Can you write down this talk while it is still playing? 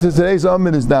Today's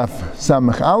Amud is Daf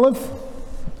Samach Aleph,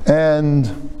 and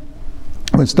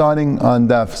we're starting on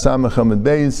Daf Samach Amud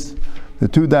Beis, the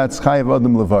two dots Chayav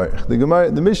Adam Levarich.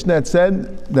 The Mishnah had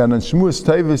said that on Shmuas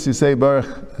Tevis you say Baruch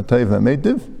Atayv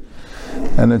HaMeitiv,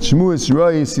 and on Shmuas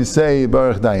Rois you say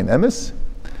Baruch Dayan Emes,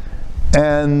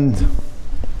 and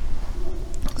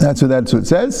that's what it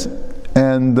says.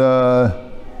 And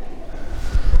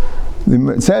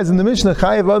it says in the Mishnah,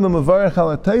 Chayav Adam Levarich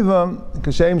Al Atayva,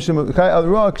 Kashem Shem Al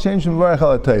Ra Kashem Shem Levarich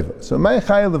Al Atayva. So my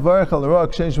Chayav Levarich Al Ra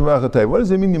Kashem Shem Levarich Al Atayva. What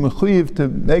does it mean? You're mechuyev to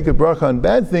make a bracha on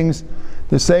bad things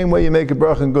the same way you make a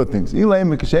bracha on good things.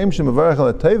 Ilaim Kashem Shem Levarich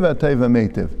Al Atayva Atayva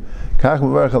Meitiv. Kach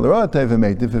Levarich Al Ra Atayva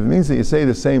Meitiv. If it means that you say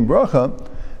the same bracha,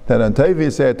 that on Tayva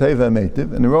you say Atayva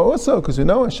Meitiv, and the Ra also, because we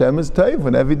know Hashem is Tayv.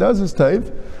 Whenever He does is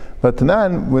Tayv. But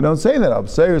Tanan, we don't say that. Al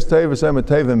B'Seiris Tayv V'Sem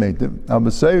Atayva Meitiv. Al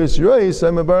B'Seiris Rois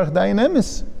Sem Baruch Dayan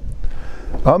Emes.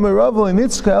 Amar Rav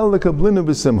L'nitzcha El L'Kablinu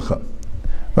B'Simcha.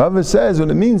 Rav says what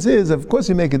it means is, of course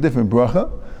you make a different bracha,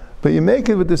 but you make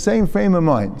it with the same frame of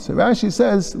mind. So Rashi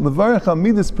says, L'varech Al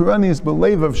Midas Piranius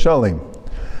B'Leiv of Shalim,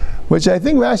 which I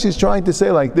think Rashi is trying to say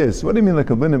like this. What do you mean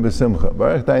L'Kablinu B'Simcha?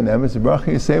 Baruch Dayan Emes, the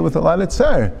bracha you say with a lot of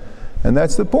tzar. And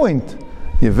that's the point.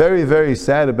 You're very, very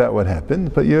sad about what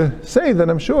happened, but you say that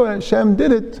I'm sure Hashem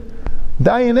did it.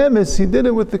 Dayan Emes, He did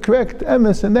it with the correct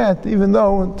Emes and that, even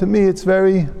though to me it's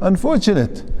very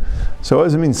unfortunate. So what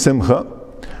does it mean Simcha?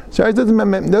 So it doesn't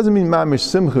mean Mamish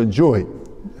Simcha, joy.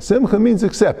 Simcha means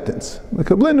acceptance. The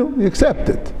Kablinu, you accept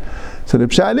it. So the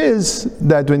pshat is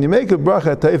that when you make a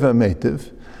bracha Teiva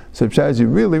Meitiv, so the pshat is you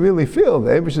really, really feel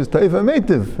the Eibush is Teiva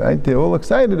Meitiv, right? They're all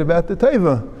excited about the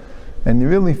Teiva. And you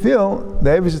really feel the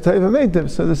Eibush is Teiva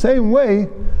Meitiv. So the same way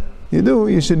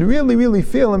you should really, really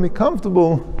feel and be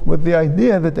comfortable with the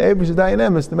idea that the Eibush is Dayan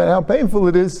Emes, no matter how painful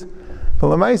it is. For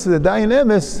the Lamaisa, the Dayan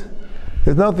Emes,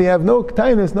 there's nothing, you have no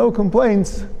tightness, no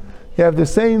complaints. You have the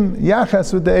same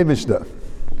yachas with the Eibush.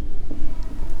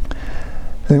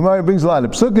 The Gemara brings a lot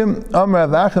of psukim. Amar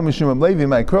Rav Acha Mishum Rav Levi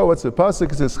Ma'ikro. What's the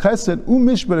pasuk? It says Chesed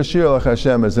u'mishbar Shiur lach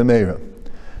Hashem as a meira.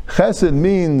 Chesed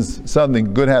means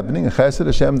something good happening. Chesed,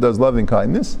 Hashem does loving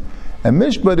kindness. And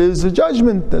Mishpat is a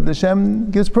judgment that Hashem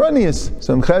gives perennius.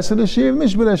 So Chesed Ashir,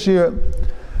 Mishpat Ashir.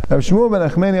 Rav Shmuel ben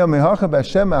Achmeni Amihacha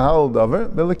B'Hashem Ahal Davar,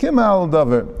 B'Lekim Ahal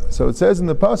Davar. So it says in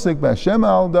the pasuk B'Hashem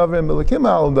Ahal Davar and B'Lekim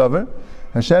Ahal Davar.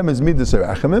 Hashem is Midas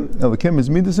Arachamim, B'Lekim is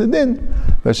Midas Adin.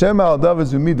 B'Hashem Ahal Davar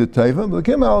is Midas Teiva,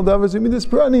 B'Lekim Ahal Davar is Midas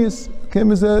perennius.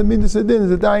 B'Lekim is Midas Adin,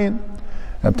 is a Dayan.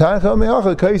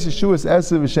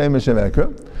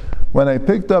 When I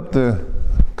picked up the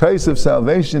case of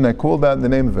salvation, I called out the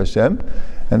name of Hashem,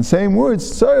 and same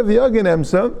words, Tzara v'Yagin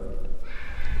Emsa,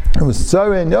 it was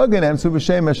Tzara and Yagin Emsa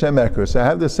b'Shem Hashem Ekra. So I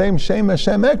have the same Shem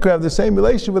Hashem Ekra, I have the same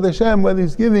relation with Hashem, whether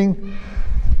He's giving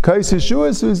Kais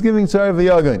Yeshua, so He's giving Tzara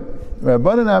v'Yagin.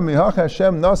 Rabbanan Amihach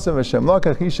Hashem Nasav Hashem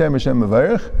Lakach Hishem Hashem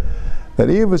Mevarech. That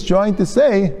Eve was trying to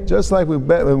say, just like we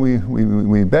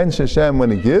bench Hashem when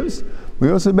He gives,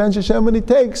 we also bench Hashem when He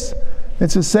takes.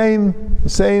 It's the same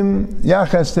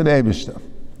yachas to the Eibishter.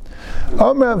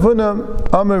 Amar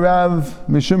Avuna, Amar Rav,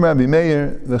 Mishum Rabbi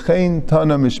Meir, V'chein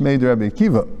Tana Mishmeid Rabbi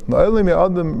Akiva. La'olim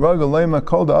ya'adam ragal leima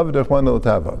kol da'avidach one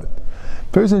l'tav avid.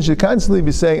 Person should constantly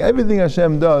be saying everything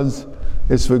Hashem does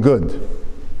is for good,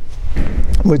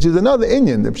 which is another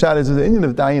inyan. The pshat is the inyan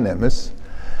of Dayan Emes,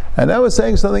 and I was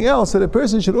saying something else that a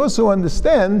person should also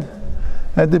understand.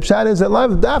 And the pshat is that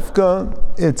lav dafka,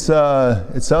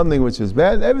 it's something which is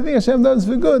bad. Everything Hashem does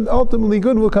for good, ultimately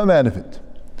good will come out of it.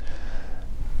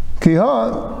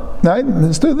 Kiha, right?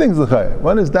 There's two things l'chayr.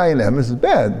 One is Dayan Emes is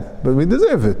bad, but we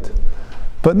deserve it.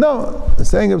 But no,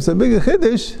 saying it's a bigger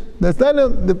chiddush, that's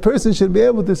not the person should be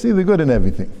able to see the good in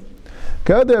everything.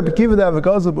 One time Rabbi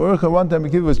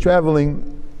Akiva was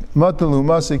traveling, Matalu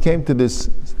Masa came to this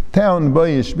town,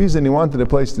 Bayishbiz, and he wanted a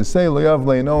place to stay. Loyav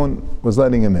no one was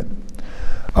letting him in.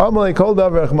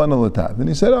 And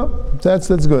he said, oh, that's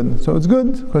good. So it's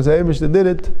good, because the Eibishter did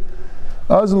it.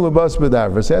 So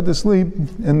he had to sleep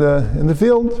in the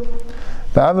field.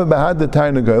 He had a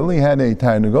tarnagol,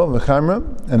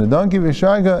 and a donkey,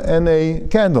 and a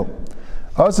candle.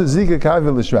 So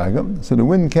the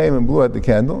wind came and blew out the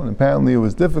candle, and apparently it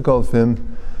was difficult for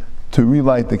him to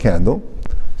relight the candle.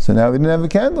 So now he didn't have a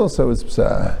candle, so it's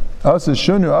and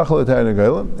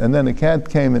then a cat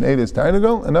came and ate his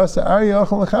tarnagol, and Asa Arya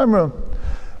Achal Chamra.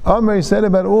 Amr said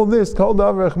about all this, told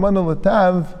that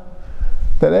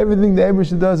everything the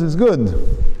Eibush does is good.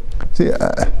 See,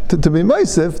 to be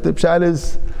Meisif, the pshat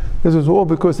is, this was all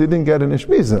because he didn't get an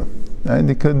Ishbiza. And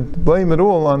he could blame it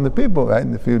all on the people, right?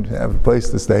 If you'd have a place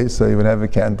to stay, so you would have a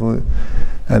candle.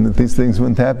 and that these things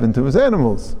wouldn't happen to his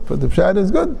animals. But the pshat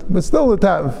is good, but still the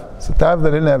tav. It's a tav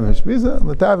that didn't have a shpiza, and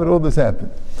the tav that all this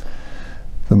happened.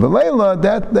 So Belayla,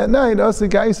 that night, there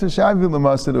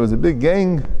was a big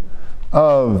gang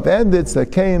of bandits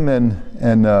that came and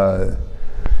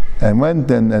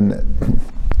went and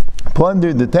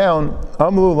plundered the town.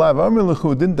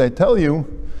 Amru, didn't I tell you?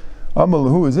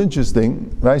 Amru is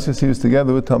interesting. Raisus, he was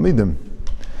together with Talmidim.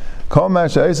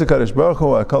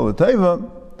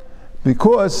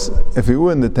 Because if we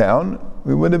were in the town,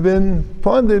 we would have been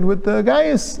plundered with the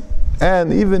Gaius.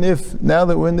 And even if, now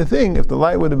that we're in the thing, if the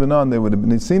light would have been on, they would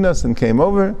have seen us and came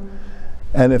over.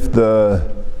 And if the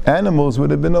animals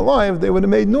would have been alive, they would have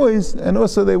made noise, and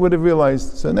also they would have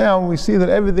realized. So now we see that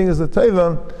everything is the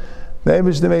teva. The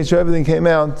Eibishter made sure everything came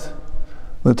out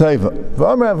the teva.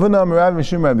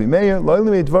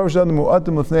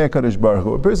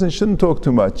 A person shouldn't talk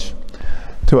too much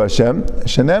to Hashem.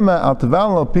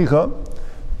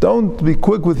 Don't be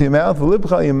quick with your mouth. And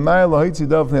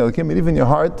even your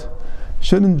heart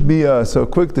shouldn't be so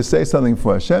quick to say something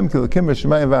for Hashem. So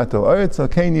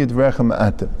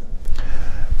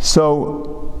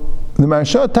the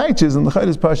Maharsha teaches in the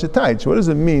Chaydes Pasha Taich. What does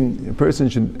it mean? A person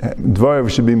dvarav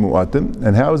should be mu'atim,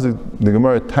 and how is the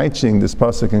Gemara teaching this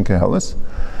pasuk in Kehelis?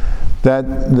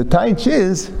 That the taich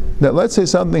is that, let's say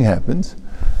something happens,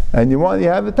 and you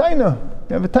have a taina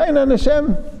on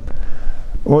Hashem,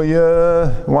 or you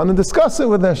want to discuss it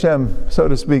with Hashem, so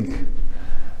to speak.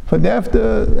 But it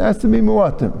has to be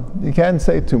mu'atim. You can't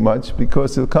say too much,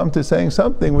 because you'll come to saying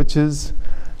something which is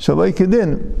Shalei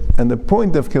Kedin. And the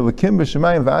point of Kilakim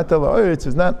B'Shemayim V'atal Ha'oretz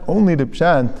is not only the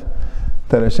pshat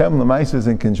that Hashem L'maisa is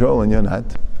in control and you're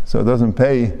not, so it doesn't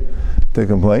pay to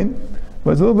complain,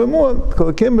 but it's a little bit more.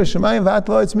 Kilakim B'Shemayim V'atal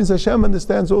Ha'oretz means Hashem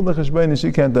understands all the cheshbonos,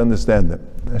 you can't understand them.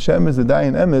 Hashem is the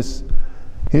Dayan Emes,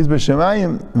 He's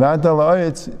B'Shemayim V'atal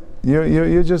Ha'oretz,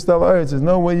 you're just Al Ha'oretz, there's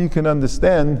no way you can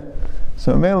understand.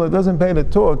 So Mela, it doesn't pay to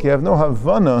talk, you have no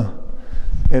Havana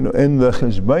in the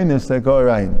cheshbonos that go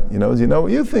around. You know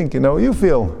what you think, you know what you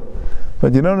feel,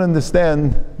 but you don't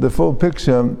understand the full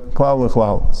picture, klal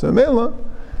l'klal. So Mela,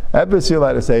 Ebbes you're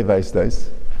allowed to say vaistais.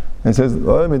 And it says,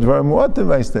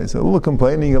 so a little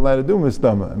complaining you're allowed to do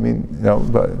mistama. I mean,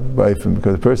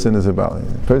 because the person is about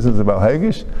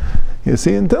Hagish. You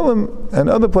see in Tillim and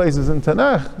other places in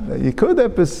Tanakh that you could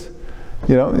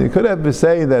Ebbes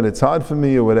say that it's hard for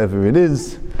me or whatever it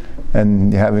is,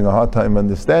 and you're having a hard time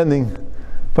understanding.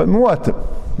 But mu'atim,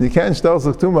 you can't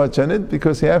shtalzach too much on it,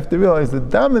 because you have to realize the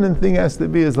dominant thing has to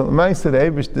be is the L'maisa, the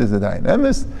Eibishter is the Dayan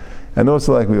Emes, and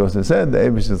also like we also said, the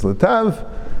Eibishter is L'tav,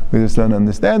 we just don't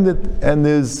understand it, and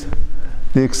the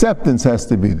acceptance has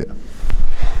to be there.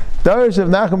 Darish of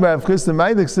Nachum Rav Chisda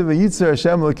Meidik Siv Yitzar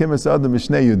Hashem L'kim Es Adam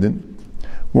Mishnei Yudin.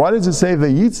 Why does it say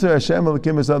Yitzar Hashem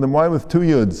L'kim Es Adam? Why with two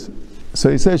Yuds? So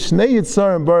he says Shnei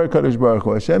Yitzar and Baruch Kadosh Baruch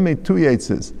Hu. Hashem made two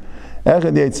Yitzars.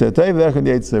 Echad Yitzar Teiv, Echad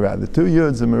Yitzar Ra. The two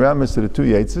Yuds are miramis to the two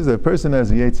Yitzars. A person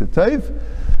has a Yitzar Teiv,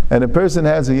 and a person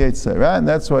has a Yitzar Ra, and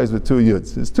that's why it's with two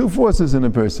Yuds. There's two forces in a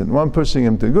person, one pushing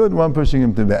him to good, one pushing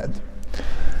him to bad.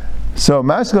 So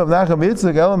Mashkal of Nacham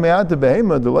Yitzar Elam Me'ata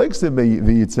Behema, the likes of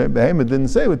Yitzar, Behema didn't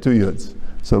say with two Yuds.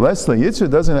 So Leslie Yitzar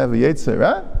doesn't have a Yitzar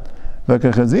Ra. Like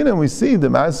a Chazina, we see the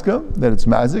maska, that it's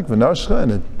mazik, v'noshcha,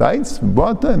 and it bites,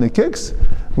 v'bata, and it kicks.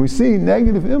 We see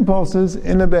negative impulses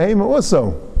in a behema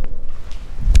also.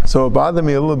 So what bothered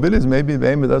me a little bit is maybe a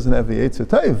behema doesn't have the Yetzer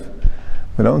Tov.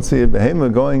 We don't see a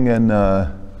behema going and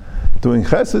doing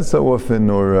chesed so often,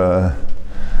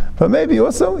 but maybe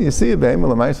also you see a behema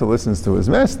l'maisa listens to his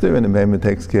master, and a behema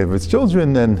takes care of its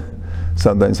children, and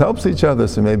sometimes helps each other,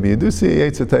 so maybe you do see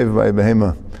a Yetzer Tov by a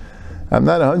behema. I'm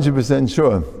not 100%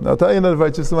 sure. I'll tell you another if I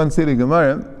just want to see the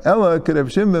Gemara. Ella could have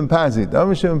Shimon Pazi.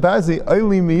 Dam Shimon Pazi,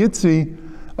 Oili Miyitzri,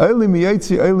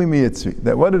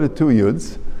 that what are the two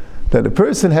Yuds? That a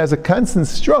person has a constant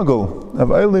struggle of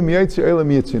Oili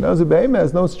Miyitzri. Now, the Behema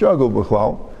has no struggle,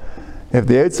 B'chlal. If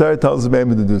the Yitzhar tells the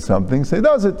Behema to do something, so he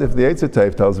does it. If the Yitzhar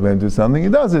Tov tells the Behema to do something, he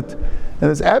does it. And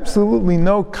there's absolutely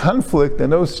no conflict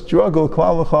and no struggle,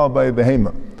 klal l'chal, by a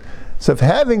Behema. So if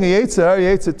having a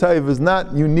Yetzer Tov is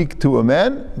not unique to a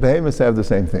man, behemoths have the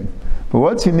same thing. But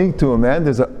what's unique to a man,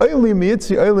 there's a oili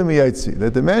miyitzi,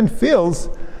 that the man feels,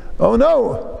 oh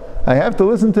no, I have to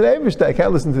listen to the Eibishter, I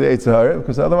can't listen to the Yetzer,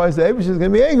 because otherwise the Eibishter is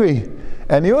going to be angry.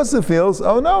 And he also feels,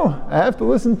 oh no, I have to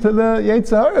listen to the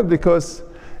Yetzer, because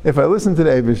if I listen to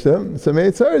the Eibishter, so my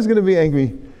Yetzer is going to be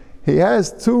angry. He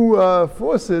has two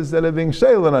forces that are being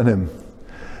shailen on him.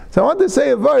 So I want to say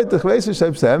a word, but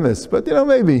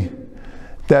maybe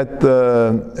that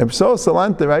Ebsol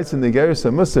Salanta writes in the Geras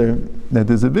HaMusar that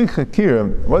there's a big chakira.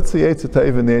 What's the Yetzer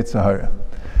Tov and the Yetzer Hara?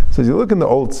 So as you look in the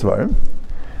old Svar,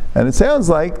 And it sounds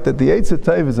like that the Eitz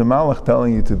Tov is a malach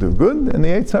telling you to do good, and the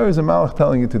Eitz Hara is a malach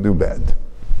telling you to do bad.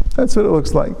 That's what it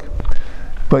looks like.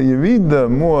 But you read the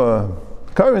more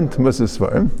current Musar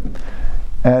Svarim,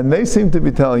 and they seem to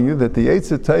be telling you that the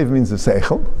Eitz Tov means the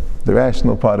seichel, the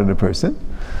rational part of the person,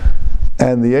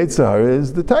 and the Eitz Hara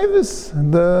is the taivus,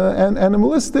 the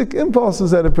animalistic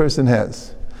impulses that a person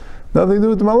has. Nothing to do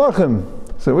with the malachim.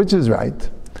 So which is right?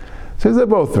 He says they're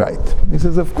both right. He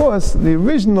says, of course, the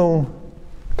original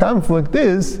conflict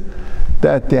is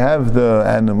that you have the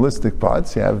animalistic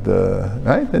parts, you have the,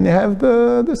 right, and you have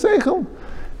the seichel.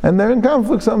 And they're in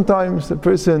conflict sometimes. The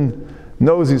person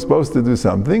knows he's supposed to do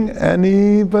something,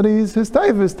 but his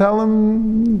taivus tell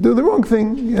him do the wrong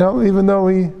thing, even though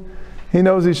he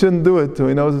knows he shouldn't do it, or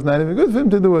he knows it's not even good for him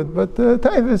to do it, but the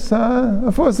taivus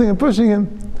are forcing and pushing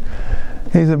him.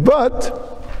 He said, but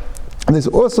there's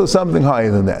also something higher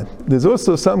than that. There's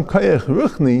also some kayach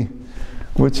ruchni,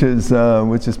 which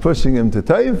is pushing him to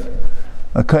taiv,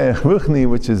 a kayach ruchni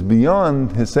which is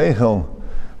beyond his seichel,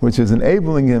 which is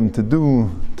enabling him to do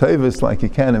taivus like you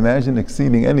can't imagine,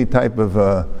 exceeding any type of,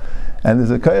 and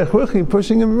there's a kayach ruchni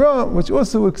pushing him ra, which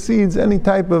also exceeds any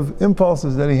type of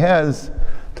impulses that he has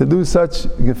to do such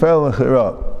gefel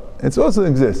l'chira. It also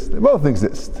exists. They both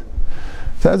exist.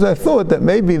 So as I thought that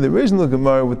maybe the original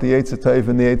Gemara with the Eitz Tov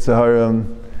and the Eitz Hara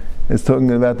is talking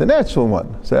about the natural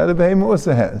one. So that a behemoth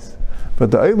also has.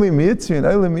 But the Oili Miyitzri and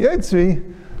Oili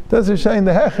Miyitzri doesn't shine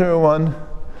the Hecher one,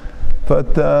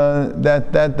 but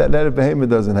that a behemoth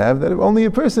doesn't have. That only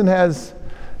a person has.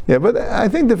 Yeah, but I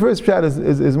think the first pshat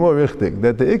is more richtig.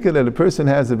 That the ikar that a person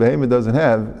has, the behemoth doesn't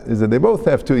have, is that they both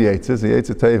have two Yeitzes, the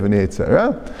Eitz Tov and the Eitz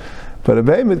Hara. But a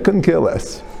behemoth couldn't care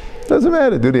less. Doesn't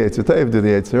matter, do the Eitz Tov, do the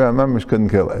Eitz Hara, Mamash couldn't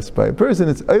care less. By a person,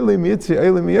 it's Oili Miyitzri,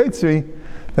 Oili Miyitzri,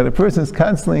 that a person is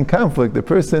constantly in conflict. The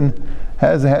person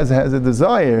has a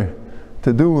desire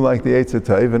to do like the Eitz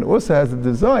Tov, and also has a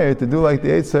desire to do like the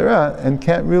Eitz Hara, and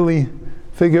can't really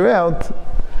figure out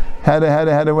how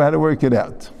to work it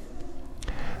out.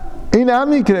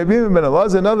 Inami can Rabbi ben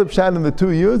Elazar, another pshat in the two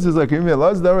yuds is like Rabbi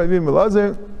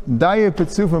Elazar, Daya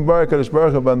Petzufim Barak Kadosh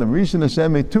Baruch Hu B'Adam Rishon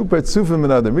Hashem made two Petzufim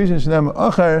and Adam Rishon Hashem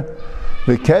Achar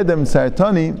v'Kedem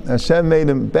Sartani. Hashem made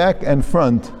him back and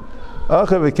front.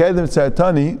 Achar v'Kedem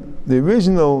Sartani. The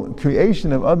original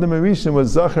creation of Adam and Rishon was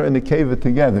Zachar and Nekeva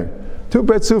together. Two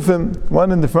Petzufim,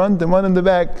 one in the front and one in the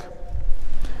back.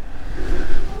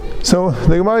 So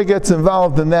the Gemara gets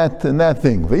involved in that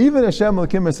thing. Even Hashem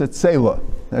L'Kimis at Tzelah.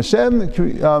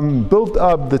 Hashem built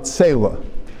up the Tzelah.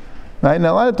 Right?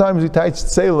 Now a lot of times we teach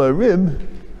Tzelah a rib,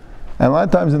 and a lot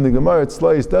of times in the Gemara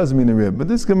Tzlois does mean a rib. But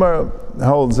this Gemara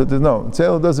holds that no,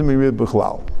 Tzelah doesn't mean rib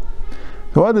b'chlal.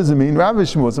 So what does it mean? Rav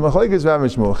Shmuel, it's a machlekes Rav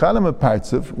Shmuel. Chalam a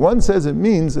partzuf. One says it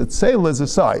means that Tzelah is a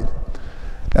side.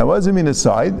 Now what does it mean a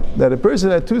side? That a person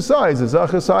had two sides, a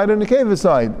Zachar side and a Keva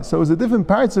side. So it was a different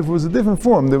partzuf, it was a different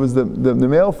form. There was the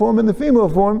male form and the female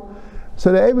form.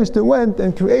 So the Eibishter went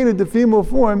and created the female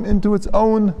form into its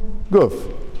own guf.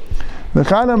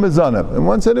 And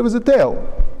one said it was a tail.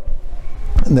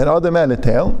 And that Adam had a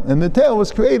tail, and the tail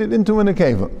was created into an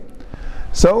akeva.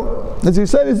 So, as you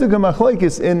said, it's the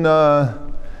machlokes in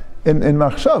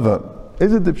machshava.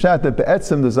 Is it the pshat that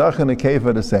be'etzem the zach and the akeva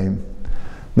are the same?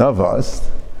 Navas,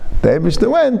 the Eibishter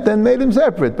went and made them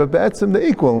separate, but be'etzem they're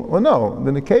equal. Well, no,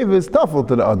 the akeva is tafel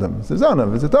to the Adam. It's a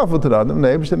zanav, it's a tafel to the Adam. The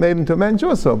Eibishter made him to a mensch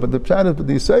also, but the pshat is,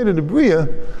 the Yisrael of the Bria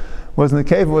was the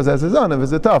akeva was as a zanav,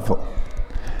 as a tafel.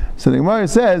 So the Gemara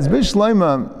says,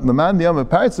 "Bishleima l'man diyam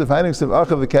partzuf ha'inus of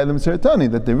achav v'kedem tzartani,"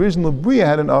 that the original bria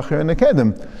had an achar and a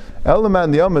kedem. El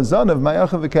l'man diyam zanav my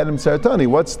achav v'kedem tzartani.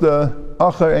 What's the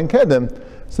achar and kedem?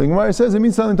 So the Gemara says it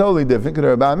means something totally different.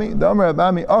 The Amar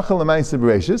Rabbi achal l'ma'aseh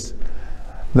b'reishis.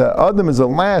 The Adam is the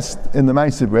last in the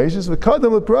ma'aseh b'reishis.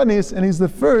 V'kadam l'paranis, and he's the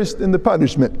first in the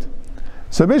punishment.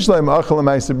 So bishleima achal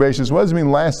l'ma'aseh b'reishis. What does it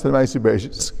mean last in the ma'aseh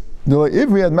b'reishis?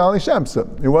 Ivri had Mali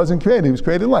Shamsa. It wasn't created, he was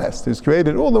created last. He was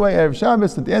created all the way Erev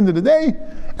Shabbos at the end of the day,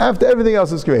 after everything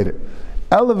else was created.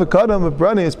 What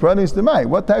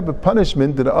type of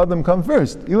punishment did Adam come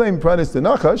first? Ilaim Pranis the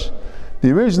Nachash,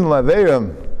 the original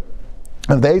Averam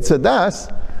of the Eitz Das,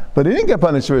 but he didn't get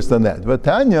punished first on that. But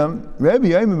Tanya, Rabbi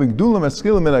Yom Megdulam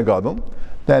Maskilim in a Gadol,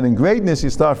 that in greatness you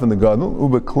start from the Gadol,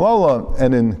 Ubeklala,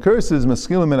 and in curses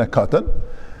Maskilim in a Katan.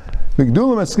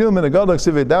 Megdulam Maskilim in a Gadol,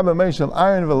 Ksiv Edaba Meishal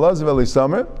Aharon v'Elazav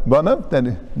Elisamer, Banav, that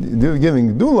you're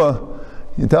giving Gdula,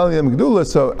 you tell them Gdula,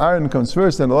 so Aharon comes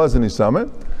first and Elazar and Elisamer.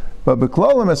 But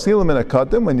Beklala Maskilim in a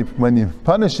Katan, when you're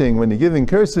punishing, when you're giving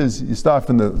curses, you start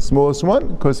from the smallest one,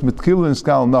 because Metkilu and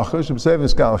Skal Nachash, B'Sev and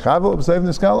Skal Chavel, B'Sev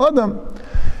and Skal Adam.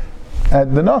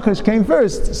 And the Nachash came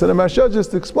first, so the Maharsha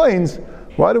just explains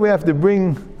why do we have to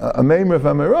bring a Meimer of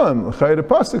Aharon? The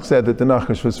Pasuk said that the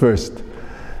Nachash was first.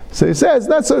 So he says,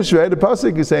 not so sure. The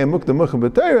Pasuk, you say, Mukta Mucha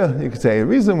B'Torah, you could say a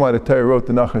reason why the Torah wrote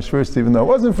the Nachash first, even though it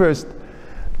wasn't first.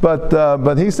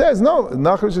 But he says, no,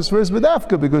 Nachash is first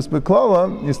B'Dafka, because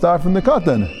B'Klala, you start from the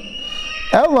Katan.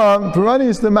 Ela, Purani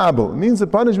is the Mabel. It means the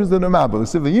punishment is the Mabel.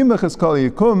 It's if a Yimach is called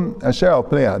Yikum, Asher al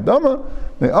Pnei Adama,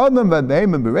 Ve'adam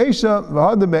V'Adbehem B'Reisha,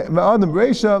 V'adam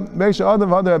B'Reisha, B'Reisha Adam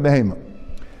V'adam B'Behema.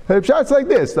 The Pshat's like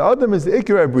this, the Adam is the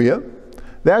Ikar Abriya,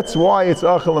 that's why it's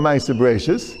Achal Amaisa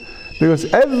B'Reishis, because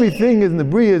everything in the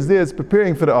Bria is there, it's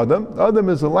preparing for the Adam. The Adam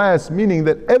is the last, meaning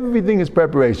that everything is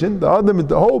preparation. The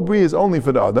whole Bria is only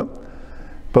for the Adam.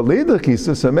 But Leidach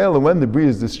Kisa, Samela, when the Bria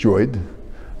is destroyed,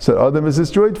 so Adam is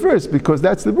destroyed first, because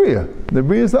that's the Bria. The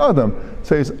Bria is the Adam.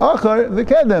 So he's Achar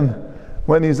V'Kedem.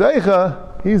 When he's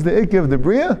Eicha, he's the Ikka of the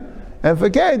Bria. And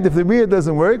forget, if the Bria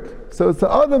doesn't work, so it's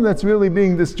the Adam that's really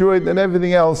being destroyed, and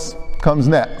everything else comes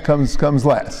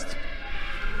last.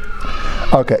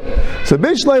 Okay, so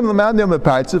Bishleim L'Madiyam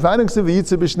Apartziv, Hanuksiv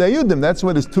Yitzah B'Shnei Yudim. That's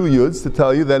what is two Yuds to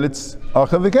tell you that it's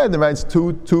Achav V'Kedem, right? It's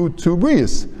two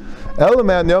Brias.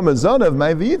 Elamad Zanav,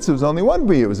 my Yitzah was only one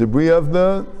Bria. It was a Bria of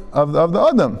the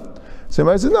Adam. So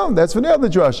I said, no, that's for the other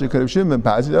drasha. Could have Shimon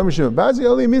Pazi, Shimon Pazi,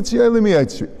 Eli Mitzri, Eli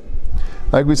Miyatzri.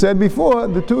 Like we said before,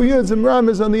 the two Yuds in Ram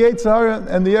is on the Yitzhara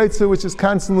and the Yitzhah, which is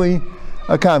constantly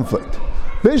a conflict.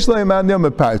 So you see that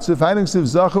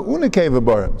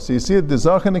the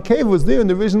Zach and the Keva was there in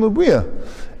the original Bria.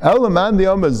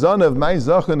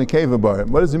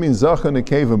 What does it mean, Zach and the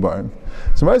Keva Barim?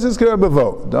 So why does this Rabbi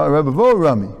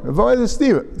Rami? Rabbi is a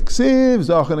steer. Ksiv,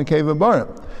 Zach and the Keva Barim.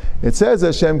 It says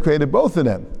Hashem created both of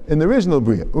them in the original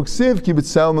Bria. Uksiv kibitz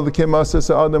selma v'kim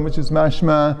Adam, which is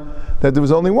mashma that there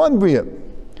was only one Bria.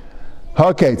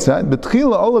 Ha'ketzad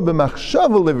betchila ola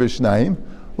b'machshava livishnayim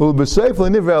u'b'seif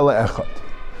l'nivra le'echad.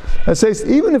 It says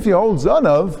even if you hold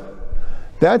Zanav,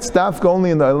 that's dafka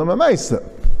only in the Olam HaMaisa.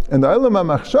 In the Olam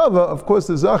HaMachshava, of course,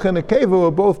 the Zach and the Keva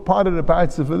were both part of the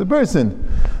parts of the person.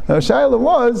 Now, Shaila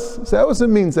was, so that also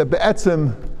means that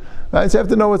be'etzim, right? So you have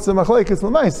to know what's the Machlekes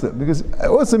L'maisa, because it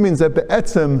also means that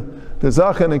be'etzim, the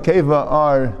Zach and the Keva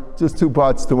are just two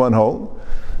parts to one whole.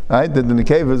 Right? That the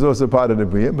Nekeva is also part of the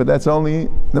Bria, but that's only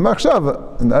the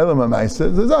Machshava. In the Olam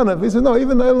HaMaisa, the Zanav. He said, no,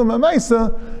 even in the Olam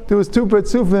HaMaisa, there was two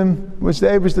Pertzufim, which the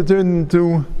Eibishter turned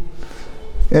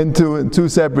into two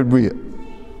separate Bria.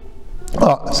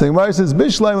 So Gemara says,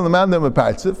 Bishleim l'madam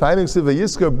apartziv, ha'inuk siva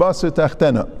yiskar basar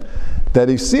tachtena, that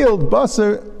he sealed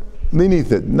basar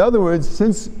beneath it. In other words,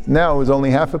 since now it was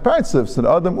only half a partziv, so the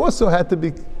Adam also had to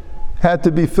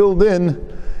be filled in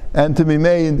and to be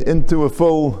made into a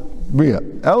full Bria.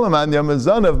 Elaman yam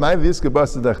zanav my viska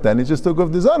basar tachtena. He just took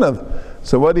off the zanav.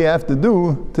 So what do you have to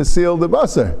do to seal the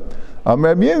basar?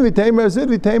 Rabbi v'teimer zid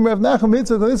v'teimer of Nachum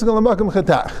hitzak l'nitzak l'makam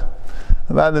chetach.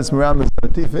 About this Maram is a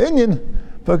tifa Indian.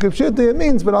 But Kipshita it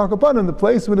means, but Al-Kapanim, the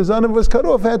place where the Zanav was cut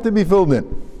off had to be filled in.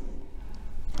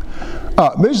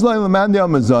 Mishlai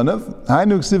L'Mandiyam Zanav,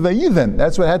 Hainuk Sivayiven,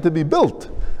 that's what had to be built.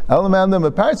 Elamandam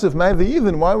a Partzuf,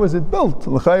 Ma'vayiven, why was it built?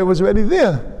 L'chaya was already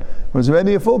there. It was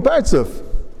already a full Partzuf.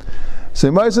 So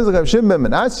Gemara says, Rav Shimon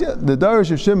ben Menasya, the Darish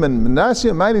of Shimon ben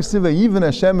Menasya, Ma'nik Sivayiven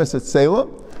Hashem es et Selah.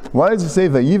 Why does it say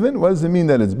Vayiven? What does it mean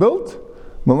that it's built?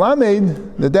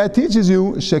 Malamed, that teaches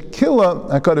you Shekila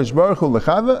HaKadosh Baruch Hu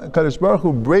L'Chava, HaKadosh Baruch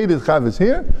Hu braided Chava's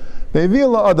hair, Ve'ivia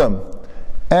La'Adam,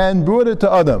 and brought it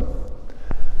to Adam.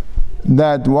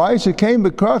 That why? She came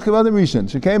B'Krach of Adam Rishon.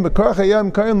 She came B'Krach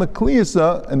Hayam Karim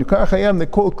L'Kliyasa, and B'Krach Hayam they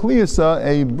call Kliyasa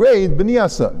a braid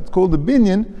B'niyasa. It's called a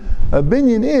binyan. A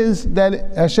binyan is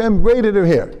that Hashem braided her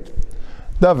hair.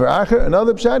 Davar Acher,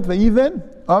 another pshat, Vayiven,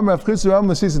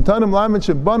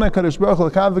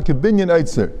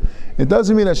 it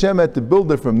doesn't mean Hashem had to build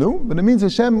her from new, but it means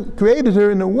Hashem created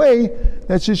her in a way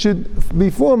that she should be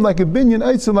formed like a binyan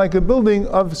eitzer, like a building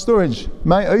of storage.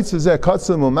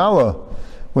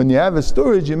 When you have a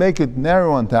storage, you make it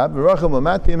narrow on top,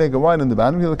 you make it wide on the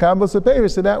bottom, so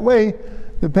that way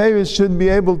the payers should be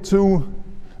able to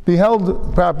be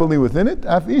held properly within it.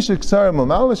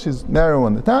 She's narrow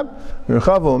on the top,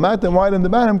 and wide on the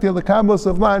bottom till the kabbalas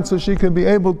of land, so she can be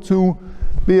able to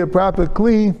be a proper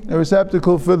kli, a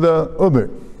receptacle for the uber.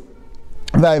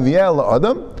 That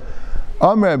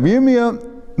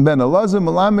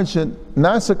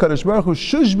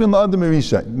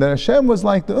Hashem was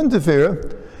like the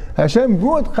Unterfehrer. Hashem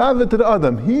brought Chava to the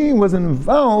Adam. He was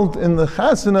involved in the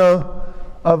chasana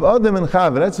of Adam and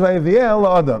Chava. That's why V'yel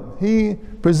Adam. He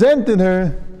presented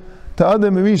her to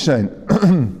Adam Rishon.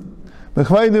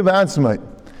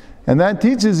 And that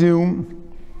teaches you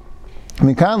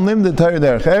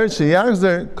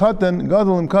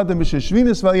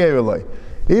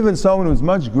even someone who's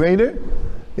much greater,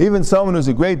 even someone who's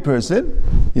a great person,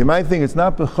 you might think it's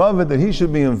not bechaved that he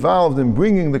should be involved in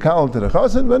bringing the kala to the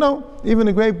chassan, but no, even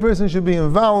a great person should be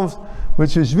involved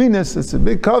with shishvinis. It's a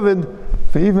big kavod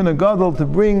for even a gadol to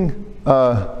bring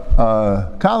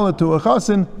kala to a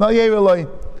chassan,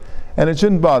 and it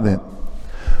shouldn't bother him.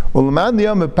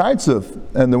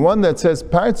 And the one that says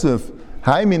partzuf,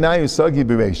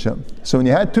 so when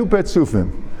you had two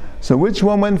petzufim, so which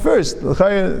one went first?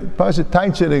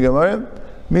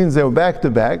 Means they were back to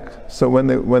back. So when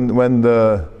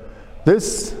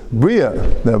this bria,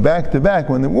 they were back to back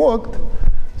when they walked.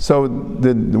 So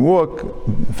did the walk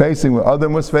facing where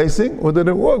Adam was facing, or did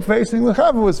it walk facing where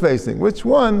Chava was facing? Which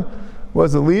one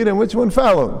was the lead and which one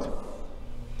followed?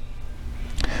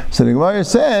 So the Gemara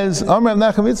says, Amrav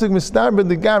Nachum Yitzchak mistarber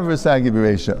the gavras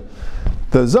agibiresha.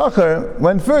 The Zachar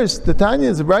went first. The Tanya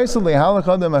is a brayso lehalach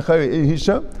adam achari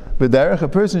isha. B'derech, a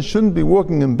person shouldn't be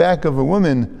walking in back of a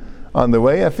woman on the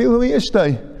way. Afilu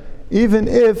ishtai, even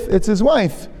if it's his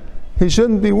wife, he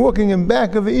shouldn't be walking in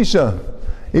back of a isha.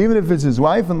 Even if it's his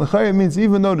wife, and l'chayr means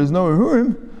even though there's no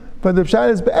ahurim, but the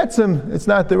pshat is be'etzim, it's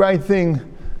not the right thing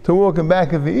to walk in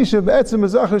back of a isha. Be'etzim a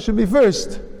Zachar should be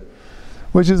first,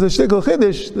 which is a shtickle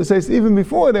chiddush that says even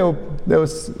before they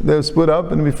were split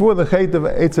up, and before the chait of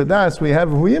Eitz Hadas, we have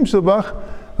huyim shalbach,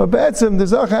 but be'etzim the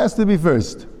Zachar has to be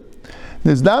first.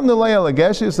 There's dam nalei al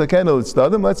ageshis lakenel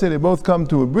itzdadim. Let's say they both come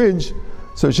to a bridge,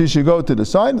 so she should go to the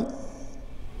side.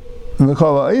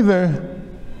 V'chol ha'ivir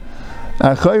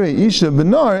achayre isha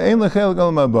benar ein lechel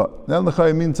gal mabah. That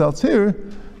lechayre means here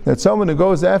that someone who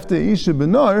goes after isha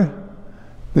benar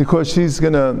because she's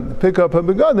going to pick up her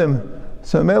begadim.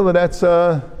 So mele that's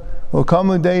will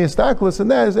come a day istaklis, and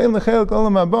that is ein lechel gal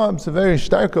mabah. It's a very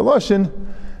stark lashon,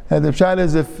 and the pshat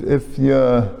is if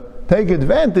you take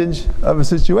advantage of a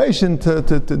situation to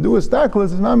do a staklis,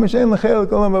 it's mamish ein lechel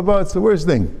gal mabah. It's the worst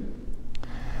thing.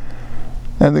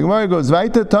 And the Gemara goes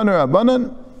weiter, Taner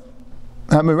Abanan,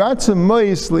 Hamiratzim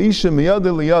mois leisha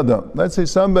miyada liyada. Let's say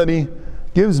somebody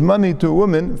gives money to a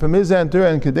woman from his hand to her,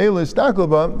 and kedela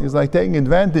istaklaba, he's like taking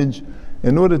advantage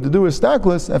in order to do a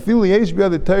staklis. Afili yesh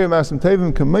biyad Torah masim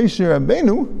tevim k'meisher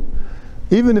Rabbeinu,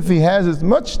 even if he has as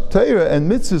much Torah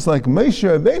and mitzvahs like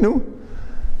Meisher Rabbeinu,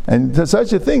 and to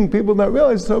such a thing, people don't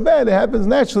realize it's so bad. It happens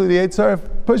naturally. The Yetzer Hara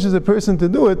pushes a person to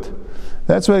do it.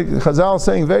 That's why Chazal is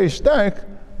saying very stark,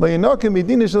 he still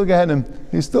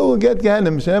will get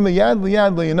Gehenim.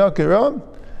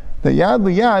 The Yad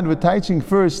Liyad, we're teaching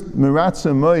first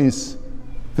Miratza Mois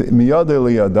Miyada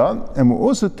Liyada, and we're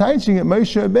also teaching it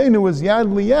Moshe Rabbeinu was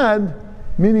Yad Liyad,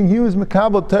 meaning he was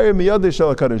Mekabel Torah Miyada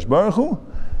Shel HaKadosh Baruch Hu,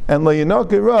 and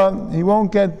Layanaka Ra, he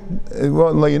won't get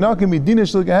Layanaka Midina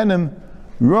Shel Gehenim.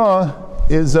 Ra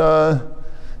is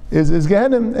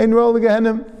Gehenim, Ein Ra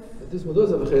Gehenim. This one does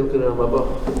have a chayil in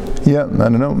Mabah. Yeah, I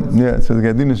don't know. Yeah, so the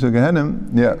Gadina Shel Gehenim.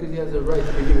 Yeah. Because he has a right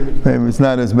to be given. Maybe it's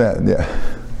not as bad. Yeah.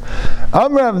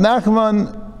 Amrav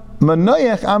Nachman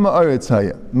Manoyach Ama Oretz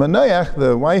Haya. Manoyach,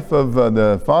 the wife of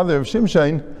the father of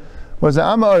Shimshon, was an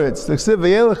Ama Oretz. The Ksiv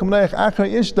V'yelech Manoyach Achar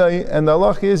Ishtai, and the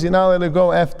halach is you're not allowed to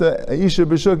go after Isha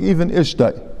B'shuk, even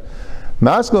Ishtai.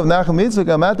 Maskal of Nachum Yitzchak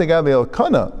Amata Gabi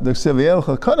Elkana. The Ksiv V'yelech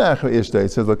Elkana Achar Ishtai.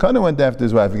 It says Elkana went after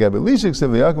his wife. Gabi Lishik Ksiv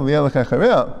V'yelech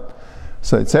Achareh.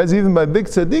 So it says even by big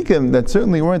tzaddikim that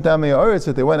certainly weren't Amei Haaretz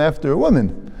that they went after a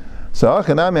woman. So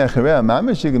Amei Acharei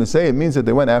Mamish, you're going to say it means that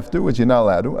they went after, which you're not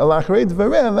allowed to.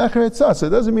 So it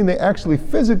doesn't mean they actually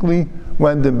physically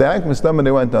went in back. Mustama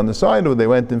they went on the side or they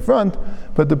went in front.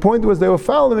 But the point was they were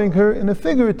following her in a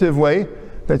figurative way,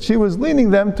 that she was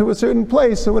leading them to a certain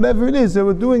place. So whatever it is they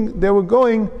were doing, they were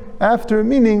going after,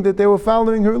 meaning that they were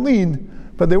following her lead,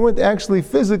 but they weren't actually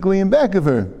physically in back of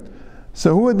her.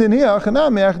 So who did here? It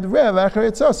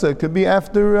could be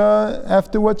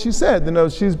after what she said. You know,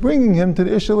 she's bringing him to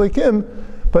the Isha Lekim,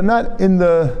 but not in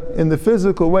the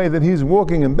physical way that he's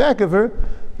walking in back of her,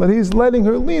 but he's letting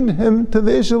her lead him to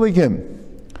the Isha Lekim.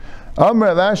 But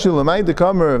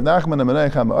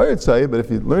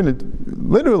if you learn it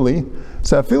literally,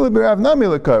 so it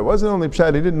wasn't only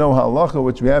pshat, he didn't know halacha,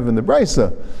 which we have in the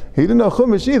Brisa. He didn't know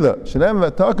chumash either.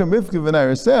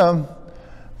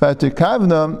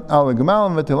 V'atikavna al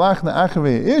g'malim v'tilachna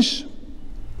achavei ish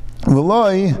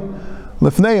v'loi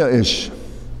lefneya ish.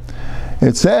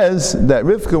 It says that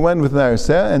Rivka went with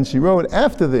Narseh and she rode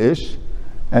after the ish,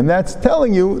 and that's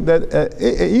telling you that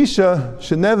Isha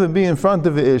should never be in front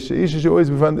of the ish. Isha should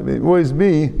always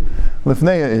be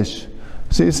lefneya ish.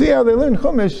 So you see how they learn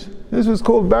chumash. This was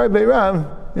called bar beirav.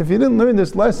 If you didn't learn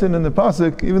this lesson in the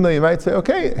pasuk, even though you might say,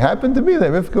 okay, it happened to be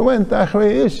that Rivka went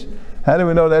achavei ish. How do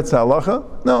we know that's halacha?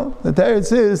 No, the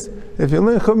teretz is, if you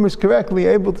learn chumash correctly,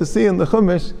 able to see in the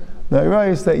chumash the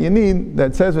Arayis that you need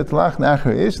that says v'tlach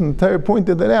nachar ish, and the Torah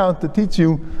pointed that out to teach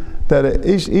you that a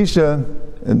isha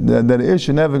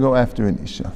never go after an isha.